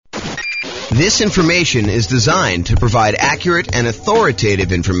This information is designed to provide accurate and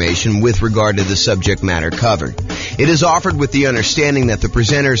authoritative information with regard to the subject matter covered. It is offered with the understanding that the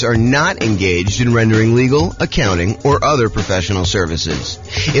presenters are not engaged in rendering legal, accounting, or other professional services.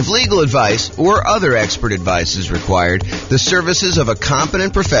 If legal advice or other expert advice is required, the services of a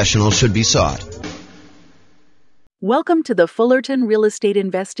competent professional should be sought. Welcome to the Fullerton Real Estate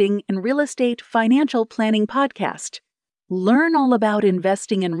Investing and Real Estate Financial Planning Podcast. Learn all about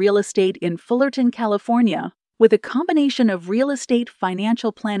investing in real estate in Fullerton, California, with a combination of real estate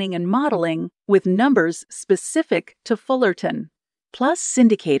financial planning and modeling with numbers specific to Fullerton, plus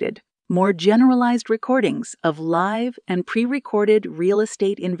syndicated, more generalized recordings of live and pre-recorded real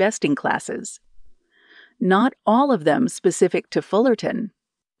estate investing classes. Not all of them specific to Fullerton.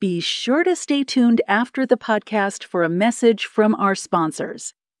 Be sure to stay tuned after the podcast for a message from our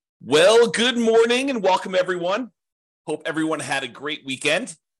sponsors. Well, good morning and welcome, everyone. Hope everyone had a great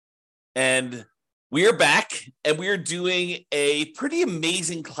weekend. And we are back and we are doing a pretty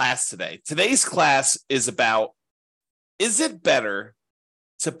amazing class today. Today's class is about, is it better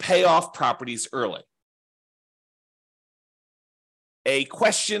to pay off properties early? A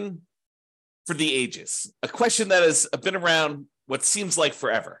question for the ages, a question that has been around what seems like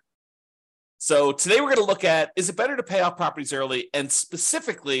forever. So today we're going to look at, is it better to pay off properties early? And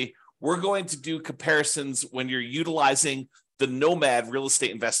specifically, we're going to do comparisons when you're utilizing the Nomad real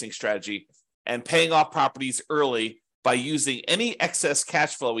estate investing strategy and paying off properties early by using any excess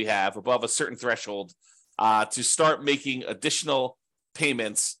cash flow we have above a certain threshold to start making additional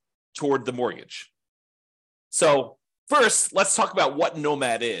payments toward the mortgage. So first, let's talk about what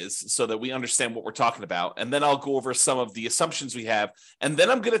Nomad is so that we understand what we're talking about. And then I'll go over some of the assumptions we have. And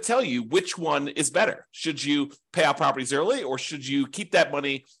then I'm going to tell you which one is better. Should you pay out properties early or should you keep that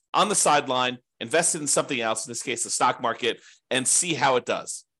money on the sideline, invest it in something else, in this case, the stock market, and see how it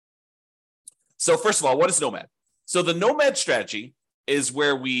does? So first of all, what is Nomad? So the Nomad strategy is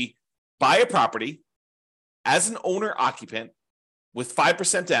where we buy a property as an owner occupant with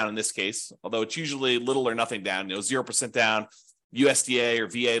 5% down in this case, although it's usually little or nothing down, 0% down, USDA or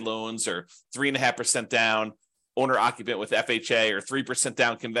VA loans, or 3.5% down, owner occupant with FHA, or 3%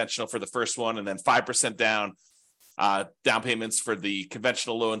 down conventional for the first one, and then 5% down down payments for the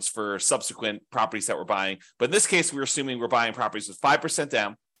conventional loans for subsequent properties that we're buying. But in this case, we're assuming we're buying properties with 5%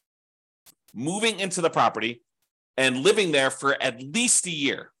 down, moving into the property and living there for at least a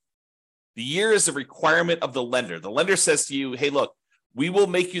year. The year is a requirement of the lender. The lender says to you, hey, look, we will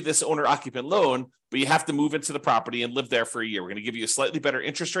make you this owner-occupant loan, but you have to move into the property and live there for a year. We're going to give you a slightly better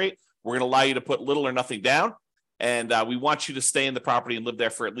interest rate. We're going to allow you to put little or nothing down. And we want you to stay in the property and live there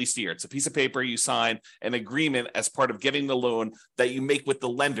for at least a year. It's a piece of paper. You sign an agreement as part of getting the loan that you make with the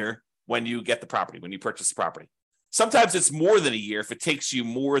lender when you get the property, when you purchase the property. Sometimes it's more than a year if it takes you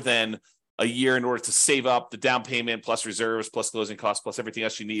more than a year in order to save up the down payment plus reserves plus closing costs plus everything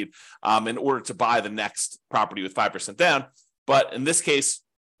else you need in order to buy the next property with 5% down. But in this case,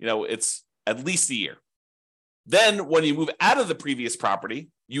 it's at least a year. Then when you move out of the previous property,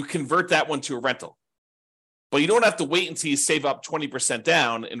 you convert that one to a rental. But you don't have to wait until you save up 20%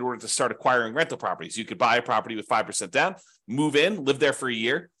 down in order to start acquiring rental properties. You could buy a property with 5% down, move in, live there for a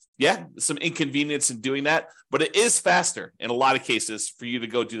year. Yeah, some inconvenience in doing that, but it is faster in a lot of cases for you to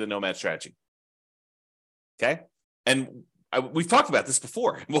go do the Nomad strategy. Okay? And we've talked about this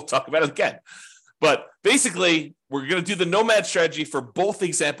before, and we'll talk about it again. But basically, we're going to do the Nomad strategy for both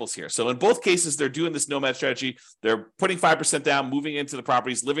examples here. So in both cases, they're doing this Nomad strategy. They're putting 5% down, moving into the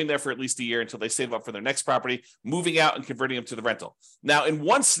properties, living there for at least a year until they save up for their next property, moving out and converting them to the rental. Now, in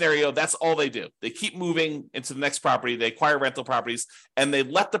one scenario, that's all they do. They keep moving into the next property. They acquire rental properties, and they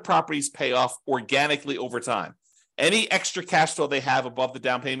let the properties pay off organically over time. Any extra cash flow they have above the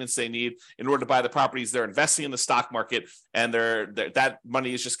down payments they need in order to buy the properties, they're investing in the stock market, and that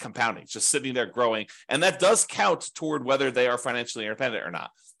money is just compounding, just sitting there growing. And that does count toward whether they are financially independent or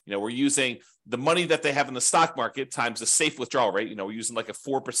not. We're using the money that they have in the stock market times the safe withdrawal rate. We're using like a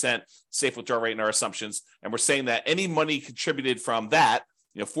 4% safe withdrawal rate in our assumptions. And we're saying that any money contributed from that,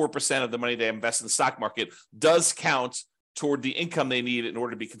 4% of the money they invest in the stock market does count toward the income they need in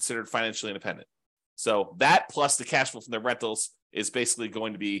order to be considered financially independent. So that plus the cash flow from their rentals is basically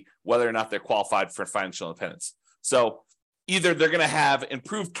going to be whether or not they're qualified for financial independence. So either they're going to have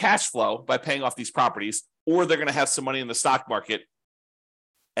improved cash flow by paying off these properties, or they're going to have some money in the stock market,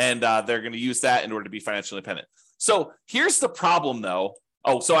 and they're going to use that in order to be financially independent. So here's the problem, though.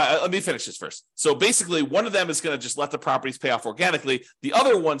 Let me finish this first. So basically, one of them is going to just let the properties pay off organically. The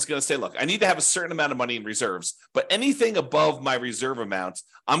other one's going to say, look, I need to have a certain amount of money in reserves, but anything above my reserve amount,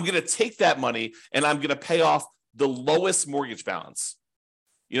 I'm going to take that money and I'm going to pay off the lowest mortgage balance.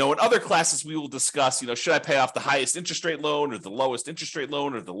 In other classes, we will discuss, should I pay off the highest interest rate loan or the lowest interest rate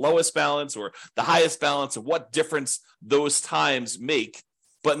loan or the lowest balance or the highest balance, and what difference those times make.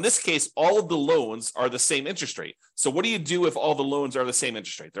 But in this case, all of the loans are the same interest rate. So what do you do if all the loans are the same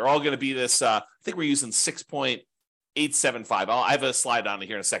interest rate? They're all going to be this, I think we're using 6.875. I have a slide on it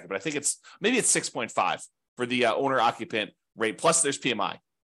here in a second, but I think maybe it's 6.5 for the owner-occupant rate, plus there's PMI.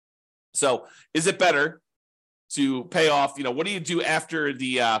 So is it better to pay off, what do you do after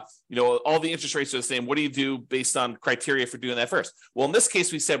the, all the interest rates are the same? What do you do based on criteria for doing that first? Well, in this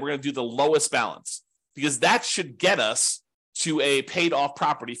case, we said we're going to do the lowest balance because that should get us to a paid off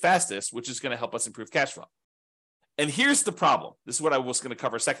property fastest, which is going to help us improve cash flow. And here's the problem. This is what I was going to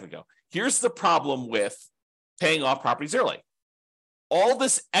cover a second ago. Here's the problem with paying off properties early. All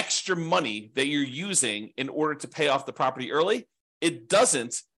this extra money that you're using in order to pay off the property early, it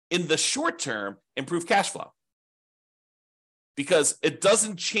doesn't, in the short term, improve cash flow, because it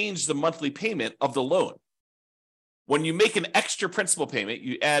doesn't change the monthly payment of the loan. When you make an extra principal payment,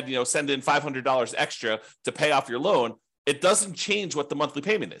 you add, send in $500 extra to pay off your loan, it doesn't change what the monthly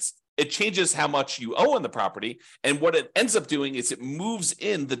payment is. It changes how much you owe on the property. And what it ends up doing is it moves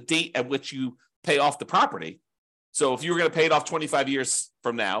in the date at which you pay off the property. So if you were going to pay it off 25 years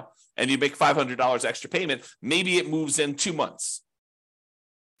from now and you make $500 extra payment, maybe it moves in 2 months.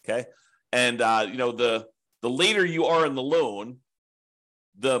 Okay. And, the later you are in the loan,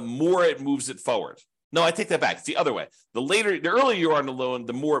 the more it moves it forward. No, I take that back. It's the other way. The earlier you are in the loan,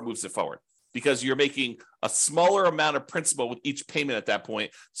 the more it moves it forward, because you're making a smaller amount of principal with each payment at that point.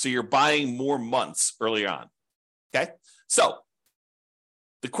 So you're buying more months early on. Okay. So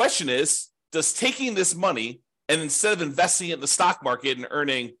the question is, does taking this money and instead of investing it in the stock market and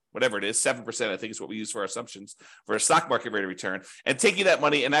earning whatever it is, 7%, I think is what we use for our assumptions for a stock market rate of return, and taking that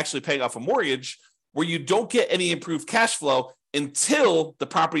money and actually paying off a mortgage where you don't get any improved cash flow until the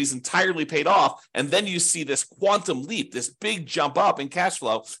property is entirely paid off. And then you see this quantum leap, this big jump up in cash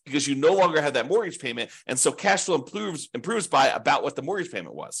flow because you no longer have that mortgage payment. And so cash flow improves by about what the mortgage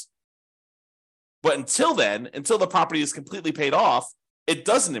payment was. But until then, until the property is completely paid off, it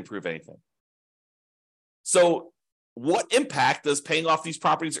doesn't improve anything. So what impact does paying off these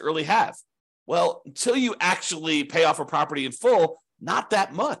properties early have? Well, until you actually pay off a property in full, not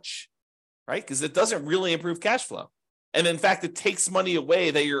that much, right? Because it doesn't really improve cash flow. And in fact, it takes money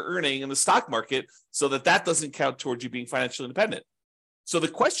away that you're earning in the stock market so that doesn't count towards you being financially independent. So the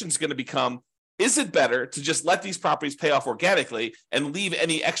question is going to become, is it better to just let these properties pay off organically and leave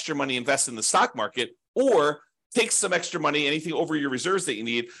any extra money invested in the stock market, or take some extra money, anything over your reserves that you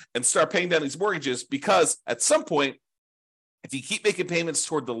need, and start paying down these mortgages? Because at some point, if you keep making payments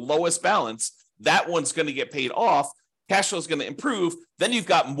toward the lowest balance, that one's going to get paid off. Cash flow is going to improve. Then you've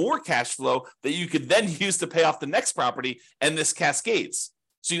got more cash flow that you could then use to pay off the next property, and this cascades.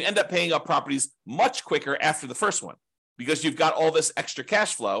 So you end up paying off properties much quicker after the first one because you've got all this extra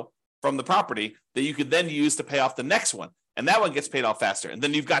cash flow from the property that you could then use to pay off the next one. And that one gets paid off faster. And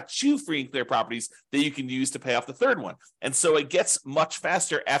then you've got 2 free and clear properties that you can use to pay off the third one. And so it gets much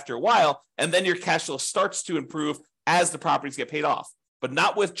faster after a while. And then your cash flow starts to improve as the properties get paid off, but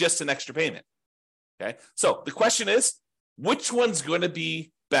not with just an extra payment. Okay. So the question is, which one's going to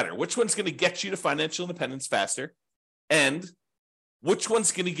be better? Which one's going to get you to financial independence faster? And which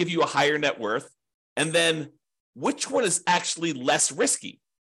one's going to give you a higher net worth? And then which one is actually less risky?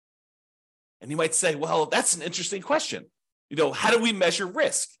 And you might say, well, that's an interesting question. How do we measure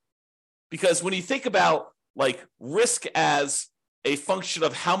risk? Because when you think about like risk as a function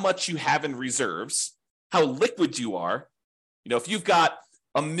of how much you have in reserves, how liquid you are, if you've got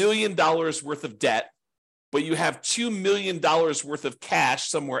 $1 million worth of debt, but you have $2 million worth of cash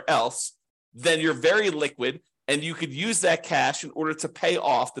somewhere else, then you're very liquid and you could use that cash in order to pay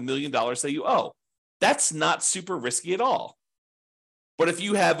off the $1 million that you owe. That's not super risky at all. But if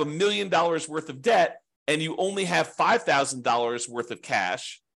you have $1 million worth of debt and you only have $5,000 worth of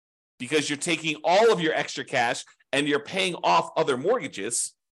cash because you're taking all of your extra cash and you're paying off other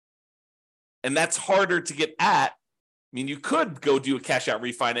mortgages, and that's harder to get at. I mean, you could go do a cash out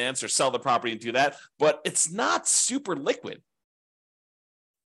refinance or sell the property and do that, but it's not super liquid.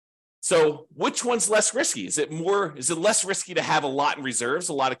 So which one's less risky? Is it less risky to have a lot in reserves,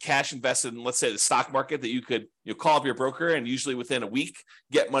 a lot of cash invested in, let's say, the stock market that you could call up your broker and usually within a week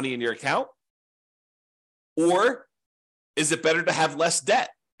get money in your account? Or is it better to have less debt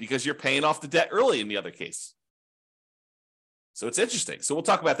because you're paying off the debt early in the other case? So it's interesting. So we'll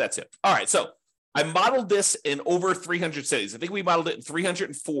talk about that too. All right. So I modeled this in over 300 cities. I think we modeled it in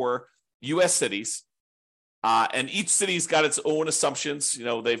 304 U.S. cities. And each city's got its own assumptions.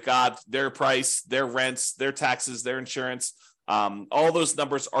 They've got their price, their rents, their taxes, their insurance, All those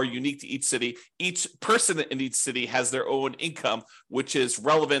numbers are unique to each city. Each person in each city has their own income, which is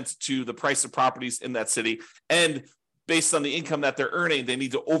relevant to the price of properties in that city. And based on the income that they're earning, they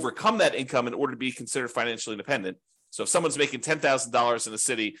need to overcome that income in order to be considered financially independent. So if someone's making $10,000 in a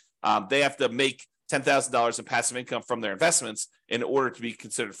city, they have to make $10,000 in passive income from their investments in order to be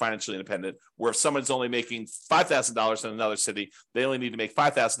considered financially independent. Where if someone's only making $5,000 in another city, they only need to make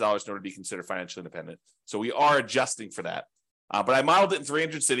 $5,000 in order to be considered financially independent. So we are adjusting for that. But I modeled it in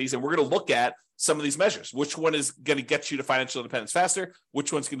 300 cities, and we're going to look at some of these measures. Which one is going to get you to financial independence faster?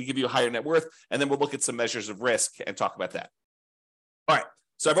 Which one's going to give you a higher net worth? And then we'll look at some measures of risk and talk about that. All right.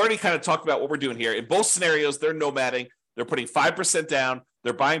 So I've already kind of talked about what we're doing here. In both scenarios, they're nomading. They're putting 5% down.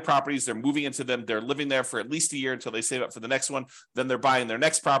 They're buying properties. They're moving into them. They're living there for at least a year until they save up for the next one. Then they're buying their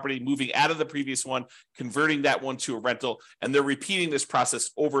next property, moving out of the previous one, converting that one to a rental, and they're repeating this process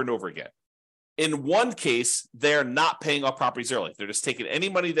over and over again. In one case, they're not paying off properties early. They're just taking any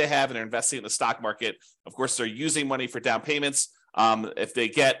money they have and they're investing in the stock market. Of course, they're using money for down payments. If they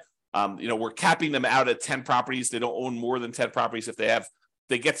get, we're capping them out at 10 properties. They don't own more than 10 properties. If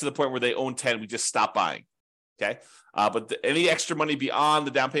they get to the point where they own 10, we just stop buying. Okay. But any extra money beyond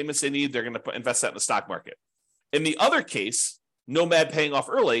the down payments they need, they're going to invest that in the stock market. In the other case, Nomad paying off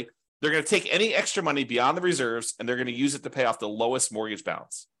early, they're going to take any extra money beyond the reserves and they're going to use it to pay off the lowest mortgage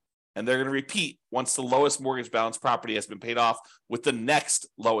balance. And they're going to repeat once the lowest mortgage balance property has been paid off with the next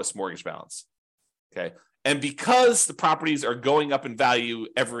lowest mortgage balance. Okay. And because the properties are going up in value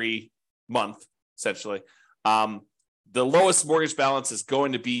every month, essentially, the lowest mortgage balance is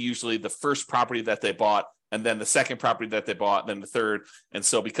going to be usually the first property that they bought, and then the second property that they bought, and then the third. And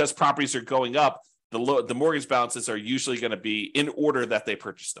so because properties are going up, the mortgage balances are usually going to be in order that they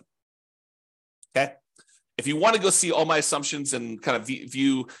purchased them. Okay. If you want to go see all my assumptions and kind of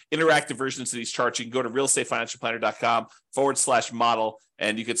view interactive versions of these charts, you can go to realestateFinancialPlanner.com/model,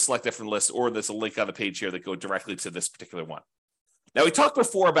 and you can select it from the list, or there's a link on the page here that go directly to this particular one. Now, we talked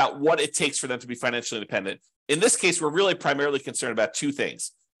before about what it takes for them to be financially independent. In this case, we're really primarily concerned about two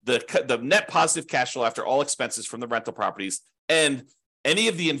things: the net positive cash flow after all expenses from the rental properties, and any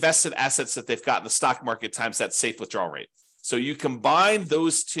of the invested assets that they've got in the stock market times that safe withdrawal rate. So you combine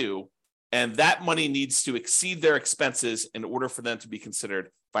those two, and that money needs to exceed their expenses in order for them to be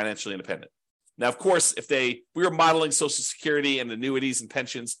considered financially independent. Now, of course, if we were modeling Social Security and annuities and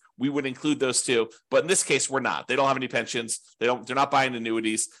pensions, we would include those too. But in this case, we're not. They don't have any pensions. They're not buying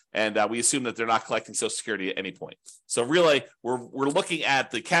annuities, and we assume that they're not collecting Social Security at any point. So really, we're looking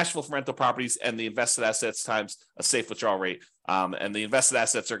at the cash flow from rental properties and the invested assets times a safe withdrawal rate. And the invested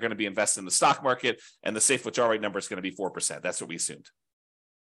assets are going to be invested in the stock market, and the safe withdrawal rate number is going to be 4%. That's what we assumed.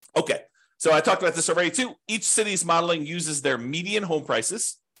 Okay. So I talked about this already too. Each city's modeling uses their median home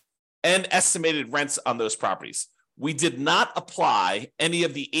prices and estimated rents on those properties. We did not apply any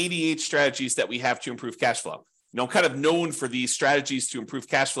of the 88 strategies that we have to improve cash flow. I'm kind of known for these strategies to improve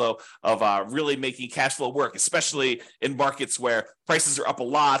cash flow of really making cash flow work, especially in markets where prices are up a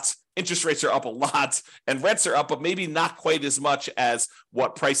lot, interest rates are up a lot, and rents are up, but maybe not quite as much as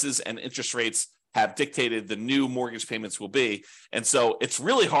what prices and interest rates have dictated the new mortgage payments will be. And so it's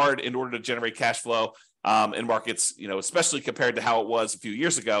really hard in order to generate cash flow in markets, especially compared to how it was a few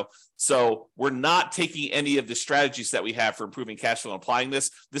years ago. So we're not taking any of the strategies that we have for improving cash flow and applying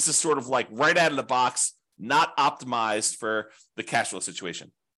this. This is sort of like right out of the box, not optimized for the cash flow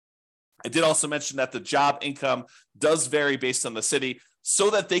situation. I did also mention that the job income does vary based on the city so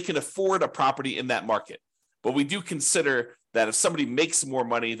that they can afford a property in that market. But we do consider that if somebody makes more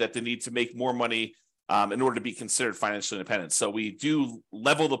money, that they need to make more money in order to be considered financially independent. So we do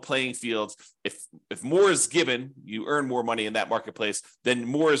level the playing field. If more is given, you earn more money in that marketplace, then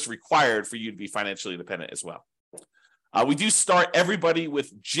more is required for you to be financially independent as well. We do start everybody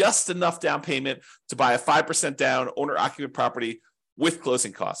with just enough down payment to buy a 5% down owner-occupant property with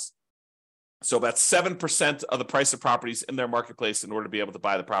closing costs. So about 7% of the price of properties in their marketplace in order to be able to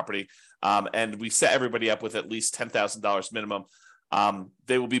buy the property. And we set everybody up with at least $10,000 minimum.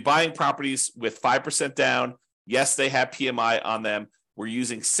 They will be buying properties with 5% down. Yes, they have PMI on them. We're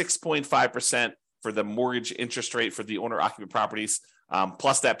using 6.5% for the mortgage interest rate for the owner-occupant properties,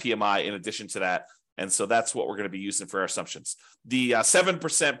 plus that PMI in addition to that. And so that's what we're going to be using for our assumptions. The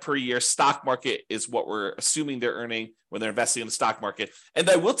 7% per year stock market is what we're assuming they're earning when they're investing in the stock market. And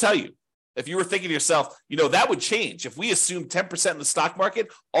I will tell you, if you were thinking to yourself, that would change. If we assume 10% in the stock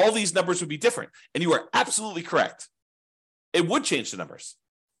market, all these numbers would be different. And you are absolutely correct. It would change the numbers.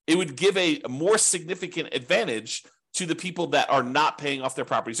 It would give a more significant advantage to the people that are not paying off their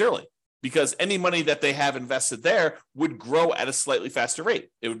properties early, because any money that they have invested there would grow at a slightly faster rate.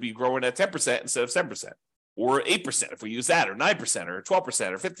 It would be growing at 10% instead of 7%. or 8% if we use that, or 9% or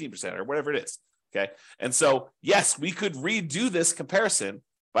 12% or 15% or whatever it is. Okay. And so, yes, we could redo this comparison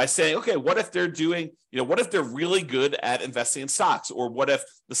by saying, okay, what if they're doing, what if they're really good at investing in stocks? Or what if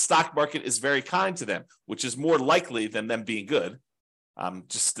the stock market is very kind to them, which is more likely than them being good,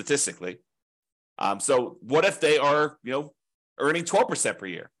 just statistically. So what if they are, earning 12% per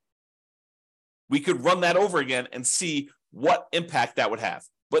year? We could run that over again and see what impact that would have.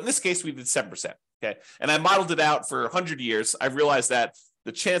 But in this case, we did 7%. Okay. And I modeled it out for 100 years. I realized that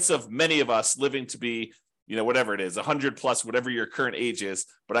the chance of many of us living to be, whatever it is, 100 plus, whatever your current age is.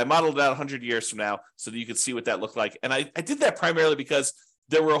 But I modeled it out 100 years from now so that you could see what that looked like. And I did that primarily because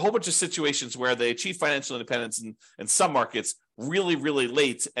there were a whole bunch of situations where they achieved financial independence in some markets really, really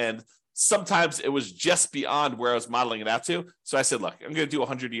late. And sometimes it was just beyond where I was modeling it out to. So I said, look, I'm going to do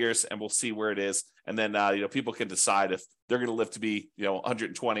 100 years and we'll see where it is. And then, people can decide if they're going to live to be,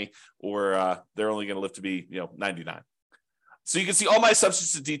 120 or they're only going to live to be, 99. So you can see all my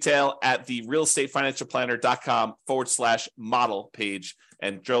assumptions in detail at the realestatefinancialplanner.com/model page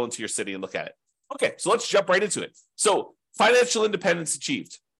and drill into your city and look at it. Okay, so let's jump right into it. So financial independence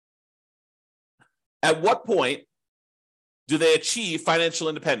achieved. At what point do they achieve financial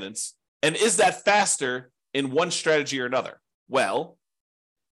independence? And is that faster in one strategy or another? Well,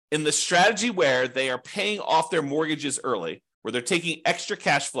 in the strategy where they are paying off their mortgages early, where they're taking extra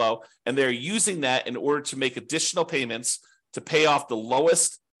cash flow and they're using that in order to make additional payments to pay off the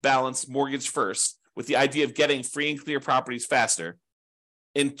lowest balance mortgage first, with the idea of getting free and clear properties faster.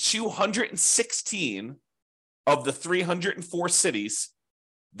 In 216 of the 304 cities,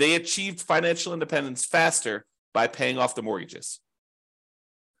 they achieved financial independence faster by paying off the mortgages.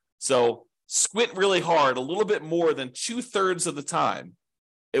 So squint really hard, a little bit more than 2/3 of the time,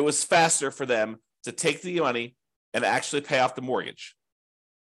 it was faster for them to take the money and actually pay off the mortgage,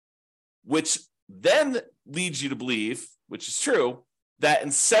 which then leads you to believe, which is true, that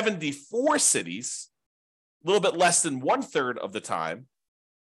in 74 cities, a little bit less than 1/3 of the time,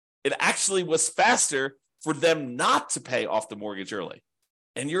 it actually was faster for them not to pay off the mortgage early.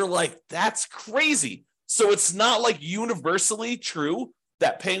 And you're like, that's crazy. So it's not like universally true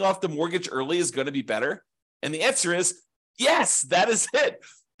that paying off the mortgage early is going to be better. And the answer is yes, that is it.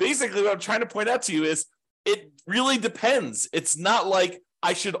 Basically, what I'm trying to point out to you is it really depends. It's not like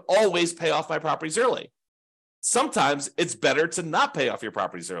I should always pay off my properties early. Sometimes it's better to not pay off your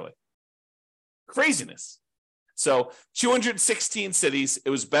properties early. Craziness. So 216 cities, it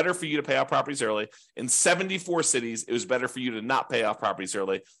was better for you to pay off properties early. In 74 cities, it was better for you to not pay off properties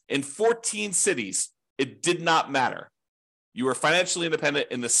early. In 14 cities, it did not matter. You were financially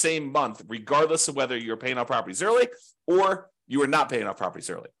independent in the same month, regardless of whether you were paying off properties early or you were not paying off properties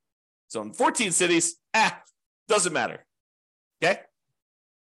early. So in 14 cities, doesn't matter. Okay?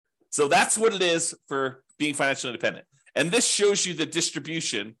 So that's what it is for being financially independent. And this shows you the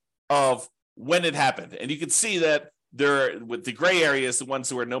distribution of when it happened. And you can see that there, with the gray areas, the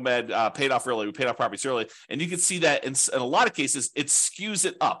ones where Nomad paid off early, we paid off properties early. And you can see that in a lot of cases, it skews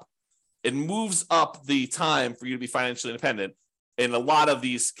it up. It moves up the time for you to be financially independent in a lot of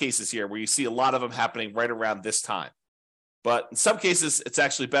these cases here, where you see a lot of them happening right around this time. But in some cases, it's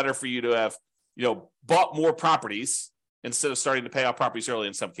actually better for you to have, bought more properties instead of starting to pay off properties early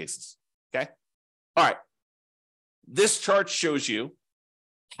in some cases. Okay. All right. This chart shows you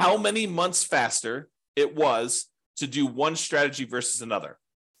how many months faster it was to do one strategy versus another.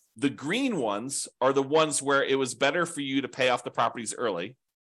 The green ones are the ones where it was better for you to pay off the properties early.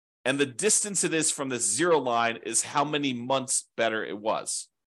 And the distance it is from the zero line is how many months better it was.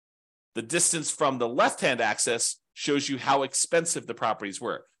 The distance from the left-hand axis shows you how expensive the properties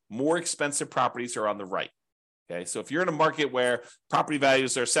were. More expensive properties are on the right. Okay, so if you're in a market where property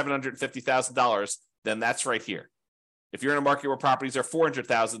values are $750,000, then that's right here. If you're in a market where properties are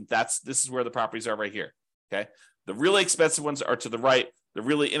 $400,000, this is where the properties are right here. Okay, the really expensive ones are to the right. The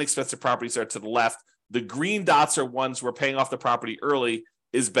really inexpensive properties are to the left. The green dots are ones where paying off the property early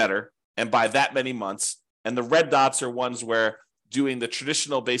is better, and by that many months. And the red dots are ones where doing the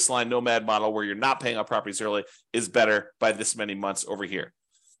traditional baseline Nomad model, where you're not paying off properties early, is better by this many months over here.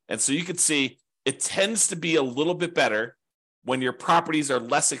 And so you can see it tends to be a little bit better when your properties are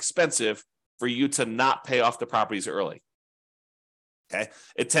less expensive for you to not pay off the properties early. Okay,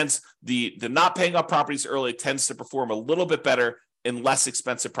 it tends the not paying off properties early tends to perform a little bit better in less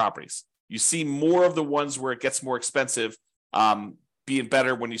expensive properties. You see more of the ones where it gets more expensive being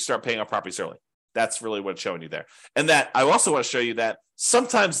better when you start paying off properties early. That's really what it's showing you there. And that I also want to show you that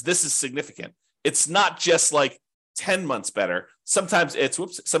sometimes this is significant. It's not just like 10 months better. Sometimes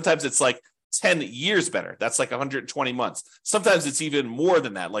it's like 10 years better. That's like 120 months. Sometimes it's even more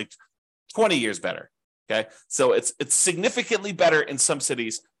than that, like 20 years better. Okay, so it's significantly better in some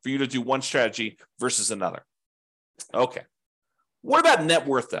cities for you to do one strategy versus another. Okay. What about net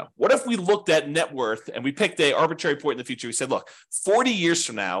worth, though? What if we looked at net worth and we picked an arbitrary point in the future? We said, look, 40 years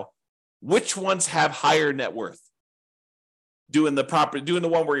from now, which ones have higher net worth? Doing the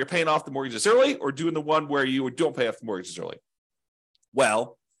one where you're paying off the mortgages early, or doing the one where you don't pay off the mortgages early?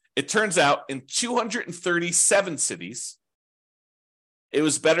 Well, it turns out in 237 cities, it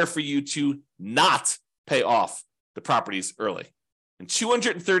was better for you to not pay off the properties early. In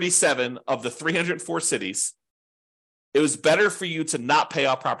 237 of the 304 cities, it was better for you to not pay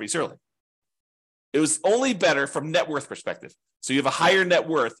off properties early. It was only better from net worth perspective. So you have a higher net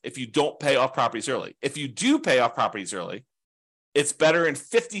worth if you don't pay off properties early. If you do pay off properties early, it's better in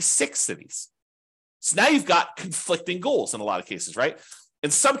 56 cities. So now you've got conflicting goals in a lot of cases, right?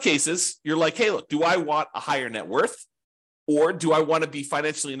 In some cases, you're like, hey, look, do I want a higher net worth, or do I want to be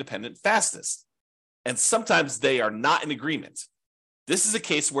financially independent fastest? And sometimes they are not in agreement. This is a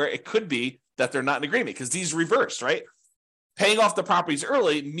case where it could be that they're not in agreement because these reverse, right? Paying off the properties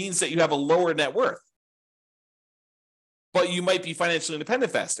early means that you have a lower net worth, but you might be financially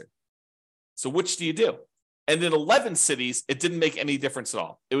independent faster. So which do you do? And in 11 cities, it didn't make any difference at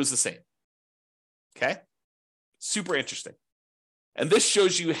all. It was the same. Okay? Super interesting. And this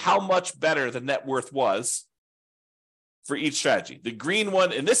shows you how much better the net worth was for each strategy. The green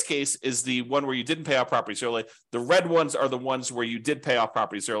one in this case is the one where you didn't pay off properties early. The red ones are the ones where you did pay off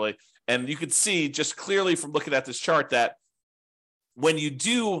properties early. And you can see just clearly from looking at this chart that when you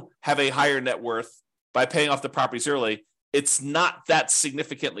do have a higher net worth by paying off the properties early, it's not that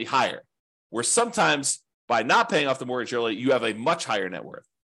significantly higher. Where sometimes by not paying off the mortgage early, you have a much higher net worth.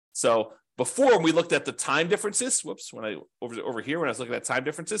 So before, when we looked at the time differences, when I was looking at time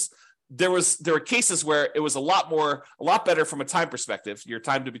differences, there were cases where it was a lot better from a time perspective. Your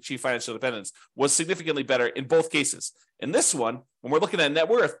time to achieve financial independence was significantly better in both cases. In this one, when we're looking at net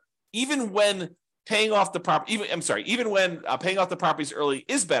worth, even when paying off the property, even when paying off the properties early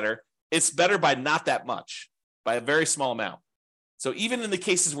is better, it's better by not that much, by a very small amount. So even in the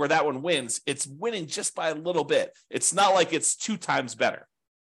cases where that one wins, it's winning just by a little bit. It's not like it's 2 times better.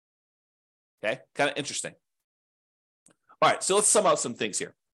 Okay, kind of interesting. All right, so let's sum out some things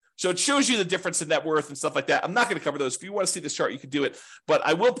here. So it shows you the difference in net worth and stuff like that. I'm not going to cover those. If you want to see this chart, you can do it. But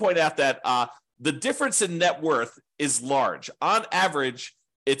I will point out that the difference in net worth is large. On average,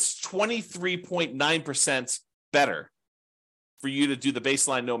 it's 23.9% better for you to do the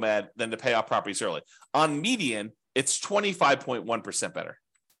baseline Nomad than to pay off properties early. On median, it's 25.1% better.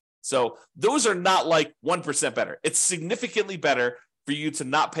 So those are not like 1% better. It's significantly better for you to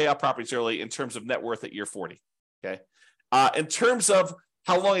not pay off properties early in terms of net worth at year 40. Okay. In terms of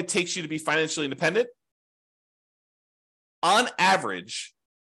how long it takes you to be financially independent, on average,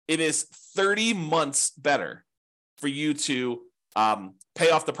 it is 30 months better for you to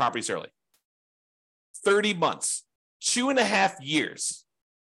pay off the properties early. 30 months, 2.5 years.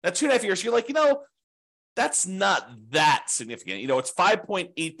 Now, 2.5 years, you're like, that's not that significant. It's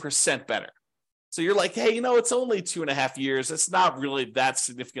 5.8% better. So you're like, hey, it's only 2.5 years. It's not really that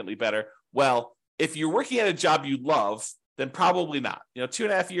significantly better. Well, if you're working at a job you love, then probably not.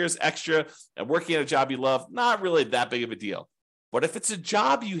 2.5 years extra and working at a job you love, not really that big of a deal. But if it's a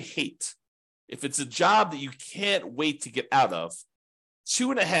job you hate, if it's a job that you can't wait to get out of,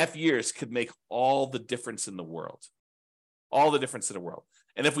 2.5 years could make all the difference in the world. All the difference in the world.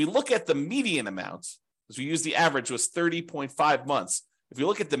 And if we look at the median amount, as we use the average was 30.5 months. If you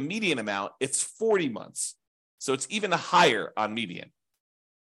look at the median amount, it's 40 months. So it's even higher on median.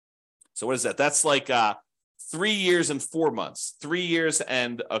 So what is that? That's like 3 years and 4 months, 3 years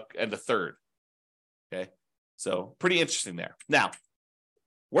and a third. Okay. So pretty interesting there. Now,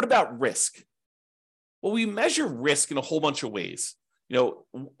 what about risk? Well, we measure risk in a whole bunch of ways.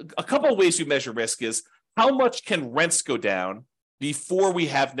 A couple of ways we measure risk is how much can rents go down before we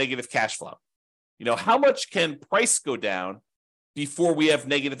have negative cash flow? How much can price go down before we have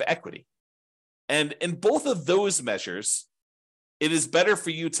negative equity? And in both of those measures, it is better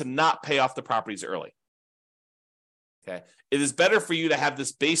for you to not pay off the properties early. Okay. It is better for you to have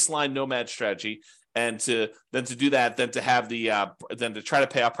this baseline Nomad strategy and to do that than to try to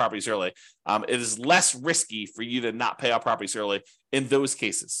pay off properties early. It is less risky for you to not pay off properties early in those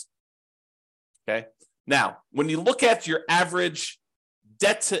cases. Okay. Now, when you look at your average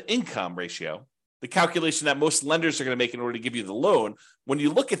debt to income ratio, the calculation that most lenders are going to make in order to give you the loan, when you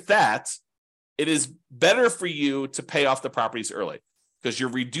look at that, it is better for you to pay off the properties early because you're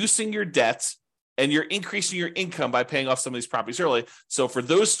reducing your debt and you're increasing your income by paying off some of these properties early. So for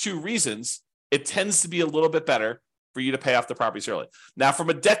those two reasons, it tends to be a little bit better for you to pay off the properties early. Now,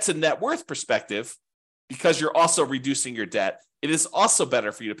 from a debt to net worth perspective, because you're also reducing your debt, it is also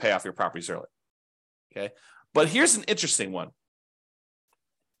better for you to pay off your properties early. Okay. But here's an interesting one.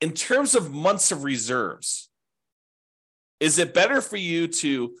 In terms of months of reserves, is it better for you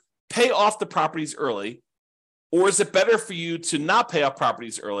to pay off the properties early, or is it better for you to not pay off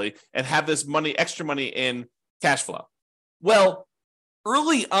properties early and have this money, extra money in cash flow? Well,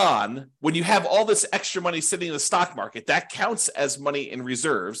 early on, when you have all this extra money sitting in the stock market, that counts as money in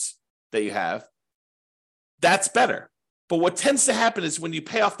reserves that you have. That's better. But what tends to happen is when you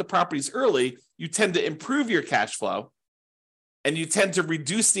pay off the properties early, you tend to improve your cash flow and you tend to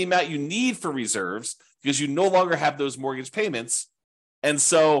reduce the amount you need for reserves because you no longer have those mortgage payments. And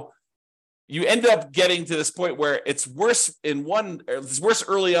so you end up getting to this point where it's worse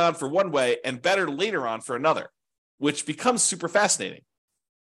early on for one way and better later on for another, which becomes super fascinating.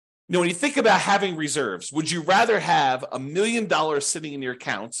 You know, when you think about having reserves, would you rather have $1 million sitting in your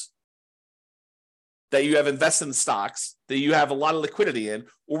accounts that you have invested in stocks, that you have a lot of liquidity in,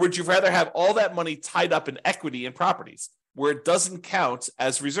 or would you rather have all that money tied up in equity and properties where it doesn't count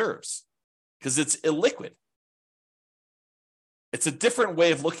as reserves because it's illiquid? It's a different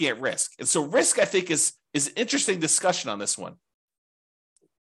way of looking at risk. And so risk, I think, is interesting discussion on this one.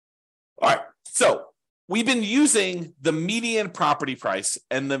 All right, so we've been using the median property price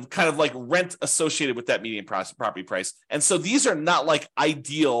and the kind of like rent associated with that median property price. And so these are not like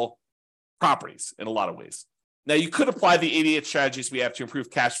ideal properties in a lot of ways. Now, you could apply the 88 strategies we have to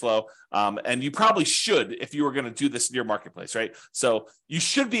improve cash flow, and you probably should if you were going to do this in your marketplace, right? So you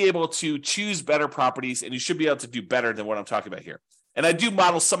should be able to choose better properties, and you should be able to do better than what I'm talking about here. And I do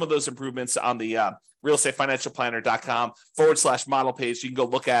model some of those improvements on the realestatefinancialplanner.com/model page. You can go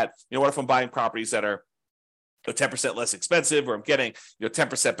look at, what if I'm buying properties that are 10% less expensive, or I'm getting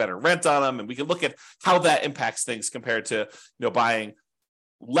 10% better rent on them, and we can look at how that impacts things compared to buying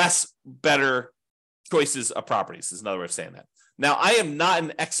less better choices of properties is another way of saying that. Now, I am not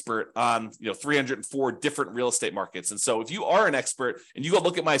an expert on 304 different real estate markets. And so if you are an expert and you go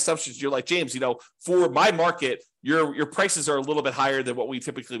look at my assumptions, you're like, James, for my market, your prices are a little bit higher than what we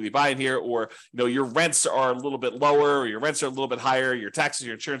typically be buying here, or your rents are a little bit lower, or your rents are a little bit higher, your taxes,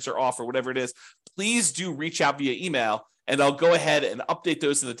 your insurance are off, or whatever it is. Please do reach out via email, and I'll go ahead and update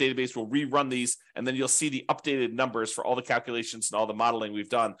those in the database. We'll rerun these, and then you'll see the updated numbers for all the calculations and all the modeling we've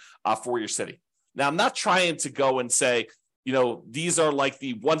done for your city. Now, I'm not trying to go and say, these are like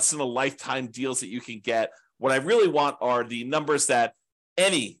the once in a lifetime deals that you can get. What I really want are the numbers that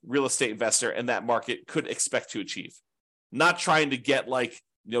any real estate investor in that market could expect to achieve. Not trying to get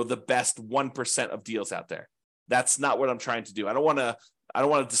the best 1% of deals out there. That's not what I'm trying to do. I don't want to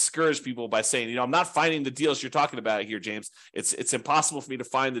discourage people by saying, I'm not finding the deals you're talking about here, James. It's impossible for me to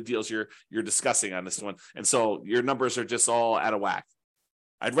find the deals you're discussing on this one. And so your numbers are just all out of whack.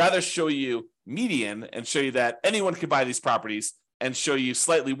 I'd rather show you median and show you that anyone could buy these properties, and show you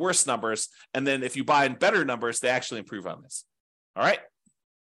slightly worse numbers. And then if you buy in better numbers, they actually improve on this. All right.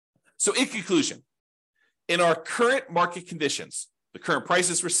 So in conclusion, in our current market conditions, the current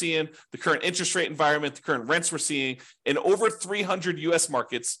prices we're seeing, the current interest rate environment, the current rents we're seeing in over 300 US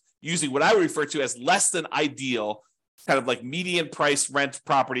markets, using what I would refer to as less than ideal, kind of like median price rent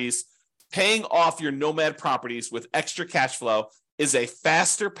properties, paying off your Nomad properties with extra cash flow is a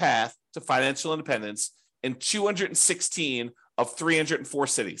faster path to financial independence in 216 of 304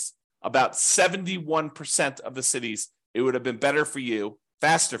 cities. About 71% of the cities, it would have been better for you,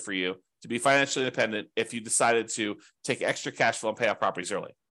 faster for you, to be financially independent if you decided to take extra cash flow and pay off properties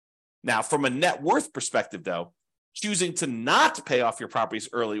early. Now, from a net worth perspective, though, choosing to not pay off your properties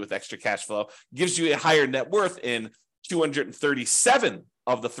early with extra cash flow gives you a higher net worth in 237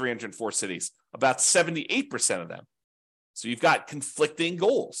 of the 304 cities, about 78% of them. So you've got conflicting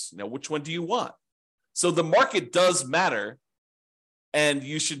goals. Which one do you want? So the market does matter, and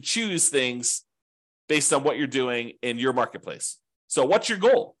you should choose things based on what you're doing in your marketplace. So what's your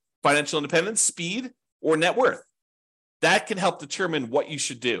goal? Financial independence, speed, or net worth? That can help determine what you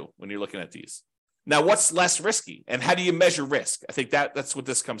should do when you're looking at these. Now, what's less risky, and how do you measure risk? I think that's what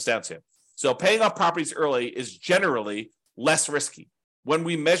this comes down to. So paying off properties early is generally less risky when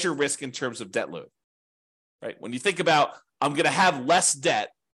we measure risk in terms of debt load. Right? When you think about, I'm going to have less debt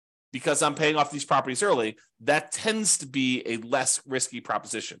because I'm paying off these properties early, that tends to be a less risky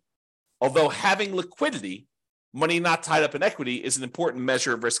proposition. Although having liquidity, money not tied up in equity, is an important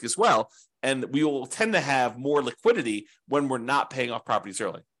measure of risk as well. And we will tend to have more liquidity when we're not paying off properties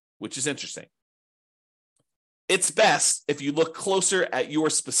early, which is interesting. It's best if you look closer at your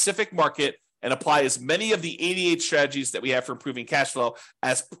specific market and apply as many of the 88 strategies that we have for improving cash flow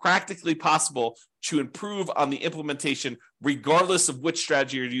as practically possible to improve on the implementation, regardless of which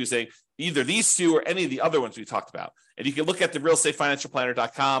strategy you're using, either these two or any of the other ones we talked about. And you can look at the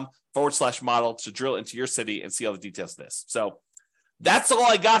realestatefinancialplanner.com/model to drill into your city and see all the details of this. So that's all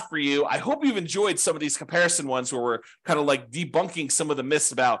I got for you. I hope you've enjoyed some of these comparison ones where we're kind of like debunking some of the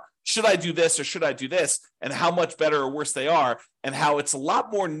myths about should I do this or should I do this, and how much better or worse they are, and how it's a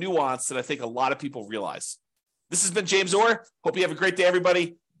lot more nuanced than I think a lot of people realize. This has been James Orr. Hope you have a great day,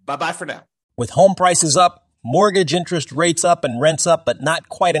 everybody. Bye-bye for now. With home prices up, mortgage interest rates up, and rents up, but not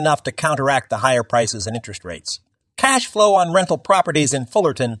quite enough to counteract the higher prices and interest rates, cash flow on rental properties in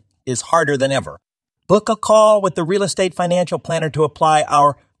Fullerton is harder than ever. Book a call with the Real Estate Financial Planner to apply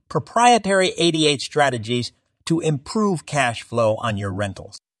our proprietary 88 strategies to improve cash flow on your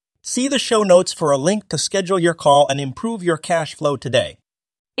rentals. See the show notes for a link to schedule your call and improve your cash flow today.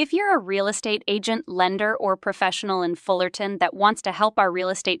 If you're a real estate agent, lender, or professional in Fullerton that wants to help our real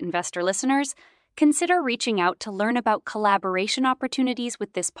estate investor listeners, consider reaching out to learn about collaboration opportunities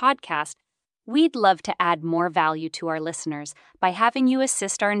with this podcast. We'd love to add more value to our listeners by having you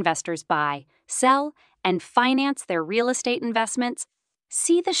assist our investors buy, sell, and finance their real estate investments.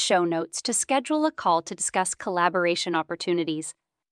 See the show notes to schedule a call to discuss collaboration opportunities.